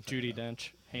shows at the Warden Center. Judi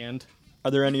Dench, Hand. Are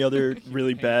there any other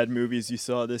really bad movies you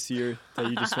saw this year that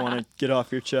you just want to get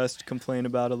off your chest, complain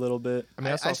about a little bit? I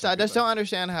mean, I just don't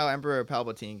understand how Emperor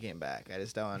Palpatine came back. I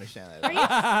just don't understand that. Are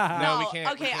you? No, we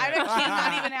can't. Okay, we I can't.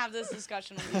 cannot even have this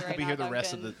discussion with you right We'll be now. here the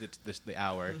rest of Duncan. the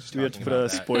hour. just Do we have to talking put a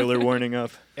about that. spoiler warning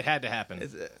up? It had to happen.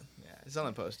 It's on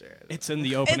the poster. It's in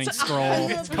the opening It's scroll. on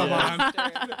the Come on.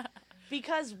 poster.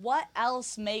 Because what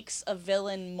else makes a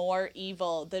villain more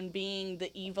evil than being the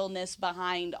evilness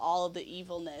behind all of the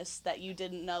evilness that you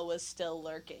didn't know was still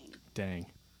lurking? Dang.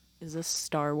 Is this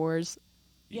Star Wars?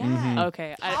 Yeah.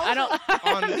 Okay, I don't.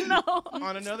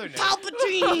 On another note,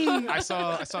 Palpatine! I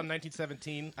saw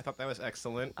 1917. I thought that was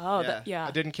excellent. Oh, Yeah. yeah.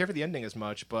 I didn't care for the ending as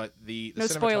much, but the No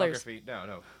spoilers. cinematography.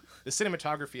 No. The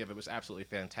cinematography of it was absolutely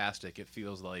fantastic. It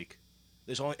feels like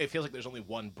there's only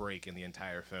one break in the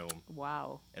entire film,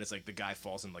 Wow. and it's like the guy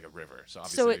falls in like a river. So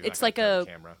obviously So you're not it's gonna like turn a the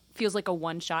camera. feels like a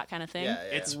one shot kind of thing. Yeah,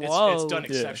 yeah. It's Whoa. done Yeah.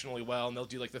 exceptionally well, and they'll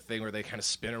do like the thing where they kind of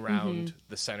spin around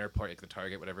the center part, like the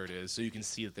target, whatever it is, so you can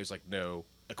see that there's like no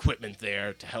equipment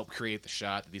there to help create the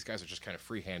shot. These guys are just kind of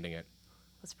freehanding it.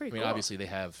 That's I pretty mean, cool. obviously they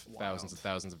have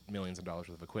thousands of millions of dollars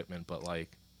worth of equipment, but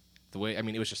like the way, I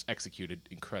mean, it was just executed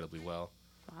incredibly well.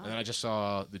 Wow. And then I just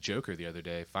saw The Joker the other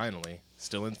day, finally,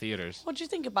 still in theaters. What'd you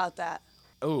think about that?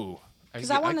 Oh, Because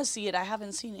I want to see it. I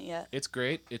haven't seen it yet. It's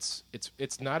great. It's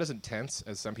not as intense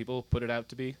as some people put it out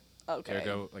to be. Okay. There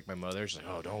go, like my mother. She's like,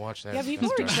 "Oh, don't watch that." Yeah, people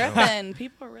were That's dark." tripping.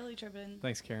 People were really tripping.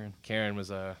 Thanks, Karen. Karen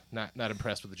was not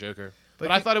impressed with the Joker, But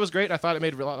but I thought it was great. I thought it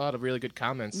made a lot of really good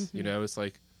comments. You know, it's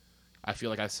like I feel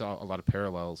like I saw a lot of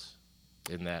parallels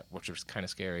in that, which was kind of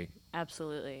scary.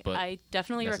 Absolutely. But I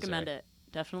definitely necessary. recommend it.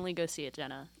 Definitely go see it,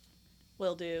 Jenna.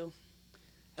 Will do.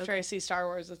 Try to see Star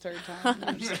Wars a third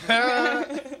time.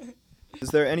 Is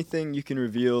there anything you can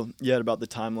reveal yet about the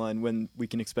timeline when we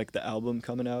can expect the album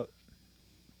coming out?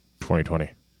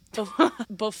 2020.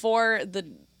 Before the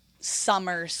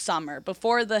summer,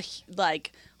 before the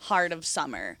like heart of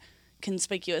summer,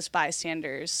 Conspicuous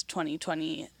Bystanders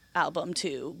 2020 album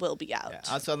 2 will be out. Yeah,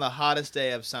 also on the hottest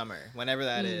day of summer, whenever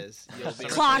that is, you'll be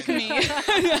Clock me.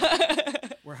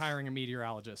 We're hiring a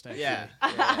meteorologist. Actually. Yeah.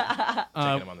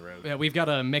 Taking them on the road. Yeah, we've got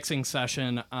a mixing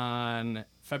session on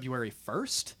February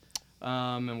 1st,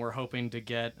 and we're hoping to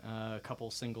get a couple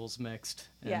singles mixed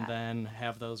and Yeah. then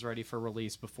have those ready for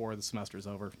release before the semester's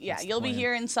over. Yeah, That's the you'll be plan.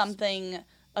 hearing something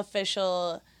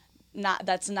official,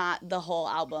 that's not the whole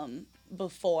album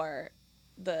before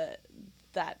that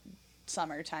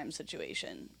summertime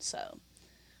situation. So,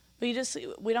 but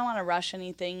we don't want to rush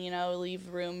anything, leave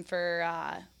room for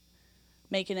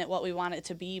making it what we want it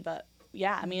to be. But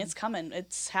yeah, I mean, it's coming.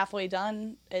 It's halfway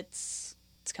done. It's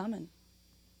coming.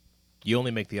 You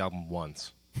only make the album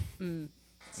once, And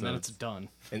then it's done.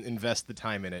 and invest the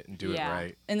time in it and do Yeah. it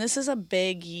right. And this is a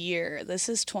big year. This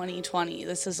is 2020.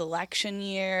 This is election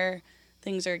year.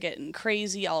 Things are getting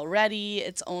crazy already.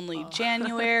 It's only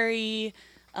January.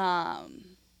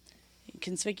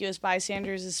 Conspicuous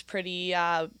Bystanders is pretty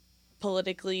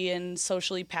politically and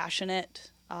socially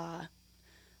passionate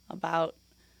about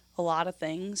a lot of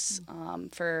things.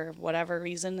 For whatever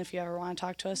reason, if you ever want to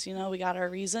talk to us, we got our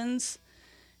reasons.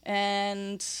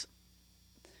 And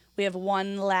we have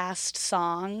one last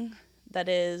song that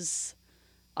is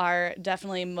our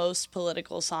definitely most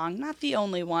political song. Not the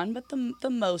only one, but the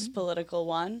most political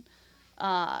one.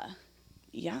 Yeah.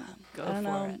 Go I don't for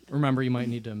know. it. Remember, you might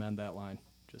need to amend that line.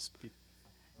 Just be,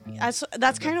 That's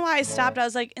kind of why I stopped. I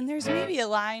was like, and there's maybe a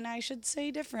line I should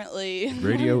say differently.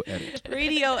 Radio edit.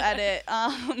 Radio edit.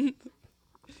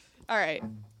 All right.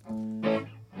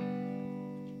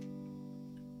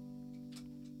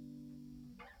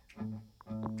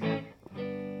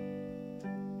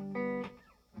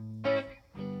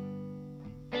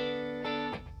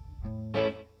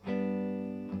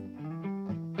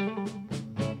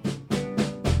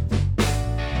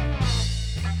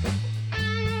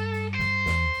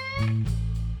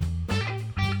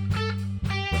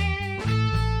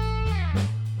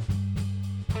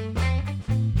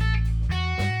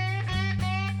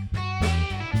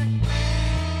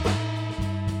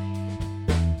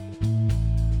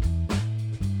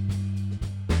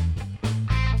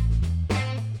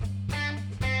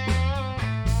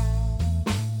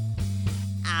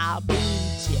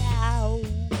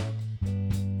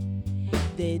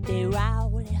 they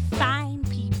all fine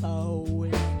people,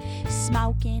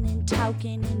 smoking and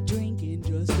talking and drinking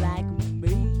just like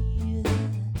me.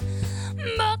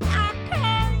 But I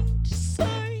can't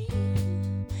see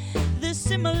the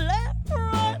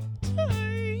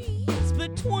similarities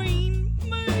between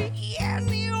me and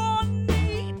your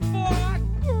need for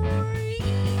greed.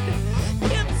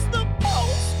 It's the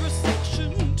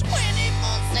post-recession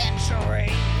 21st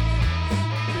century.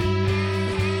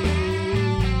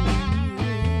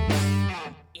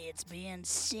 It's been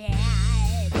said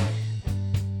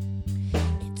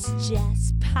it's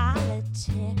just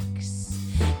politics.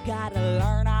 Gotta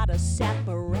learn how to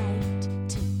separate,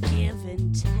 to give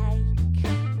and take.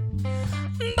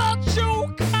 But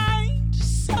you can't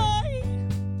say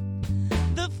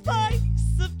the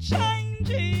face of change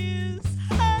is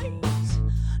hate.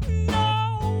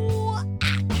 No,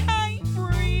 I can't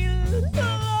relate.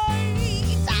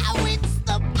 Oh, it's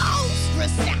the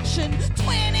post-recession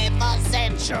 21st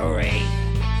century.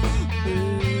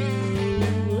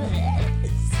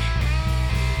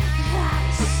 I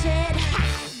said, how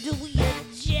do you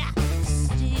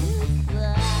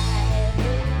justify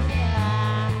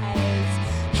lies?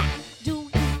 How do you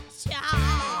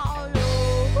tolerate?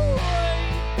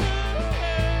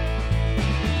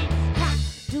 How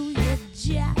do you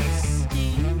justify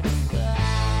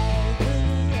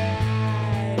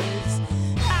lies?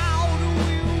 How do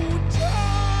you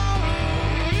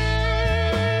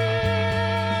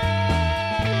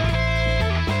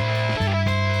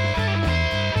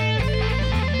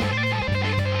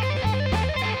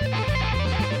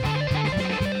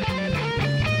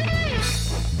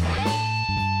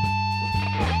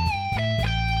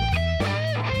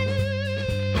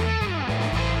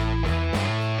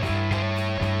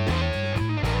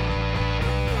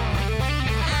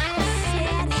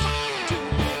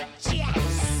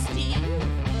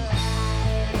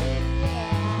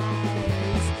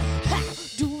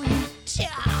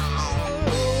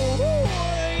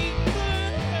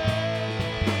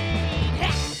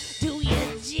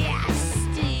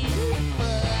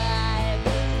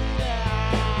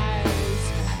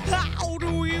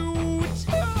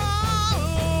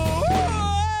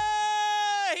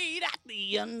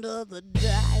end of the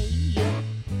day,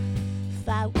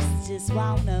 folks just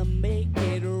wanna make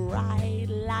it right.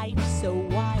 Life's a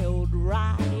wild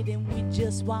ride, and we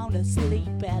just wanna sleep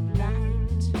at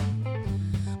night.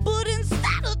 But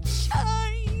instead of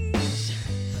change,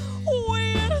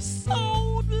 we're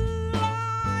sold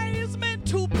lies meant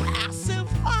to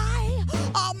pacify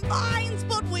our minds,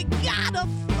 but we gotta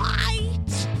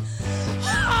fight.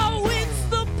 Oh, it's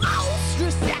the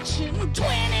post-recession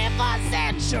 21st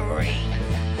century.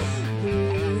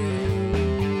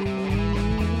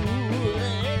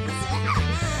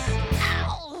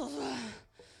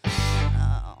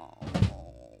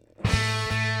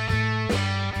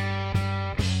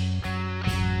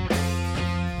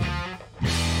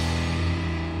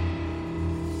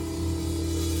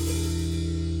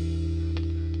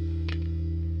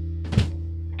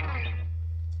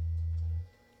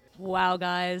 Wow,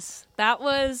 guys. That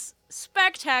was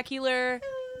spectacular.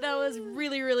 That was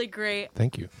really, really great.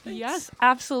 Thank you. Yes,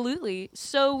 absolutely.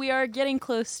 So we are getting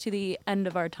close to the end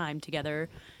of our time together.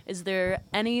 Is there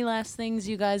any last things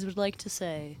you guys would like to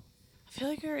say? I feel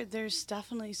like there's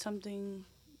definitely something.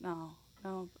 No, I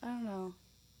don't know.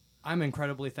 I'm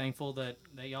incredibly thankful that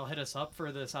y'all hit us up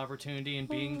for this opportunity and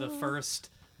being the first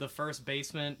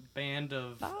basement band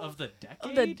of the decade.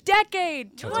 Of the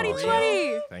decade, That's 2020.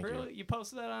 awesome. Thank you. Really? You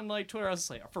posted that on like Twitter. I was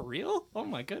just like, for real? Oh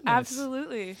my goodness!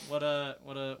 Absolutely. What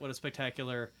a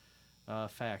spectacular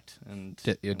fact. And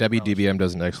Debbie DBM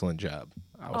does an excellent job.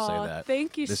 I will say that.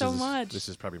 Thank you so much. This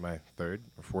is probably my third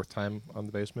or fourth time on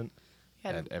the basement,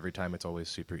 Yeah. and every time it's always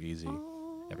super easy.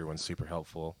 Everyone's super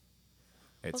helpful.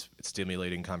 It's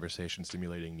stimulating conversation,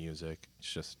 stimulating music.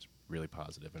 It's just really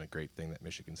positive and a great thing that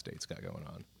Michigan State's got going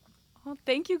on. Well,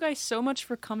 thank you guys so much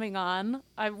for coming on.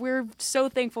 We're so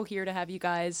thankful here to have you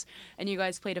guys, and you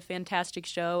guys played a fantastic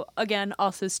show. Again,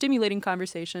 also stimulating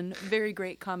conversation. Very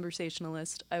great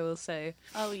conversationalist, I will say.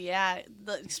 Oh yeah.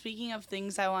 Speaking of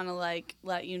things I want to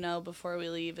let you know before we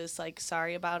leave is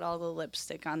sorry about all the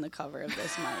lipstick on the cover of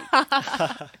this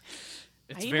mic.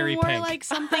 it's I very even wore pink.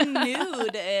 something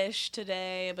nude-ish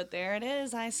today, but there it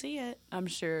is. I see it. I'm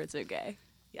sure it's okay.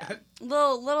 Yeah,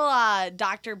 little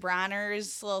Dr.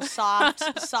 Bronner's little soft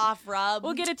rub.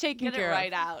 We'll get it taken Get it care of.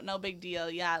 right out. No big deal.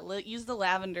 Yeah, use the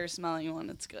lavender smelling one.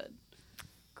 It's good.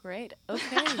 Great.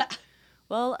 Okay.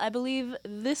 Well, I believe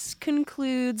this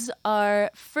concludes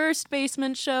our first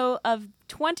basement show of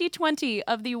 2020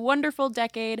 of the wonderful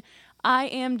decade. I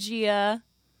am Gia.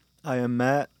 I am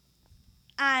Matt.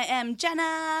 I am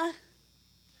Jenna.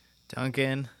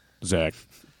 Duncan. Zach.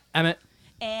 Emmett.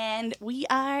 And we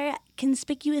are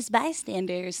Conspicuous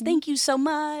Bystanders. Thank you so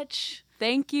much.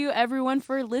 Thank you, everyone,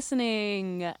 for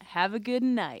listening. Have a good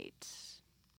night.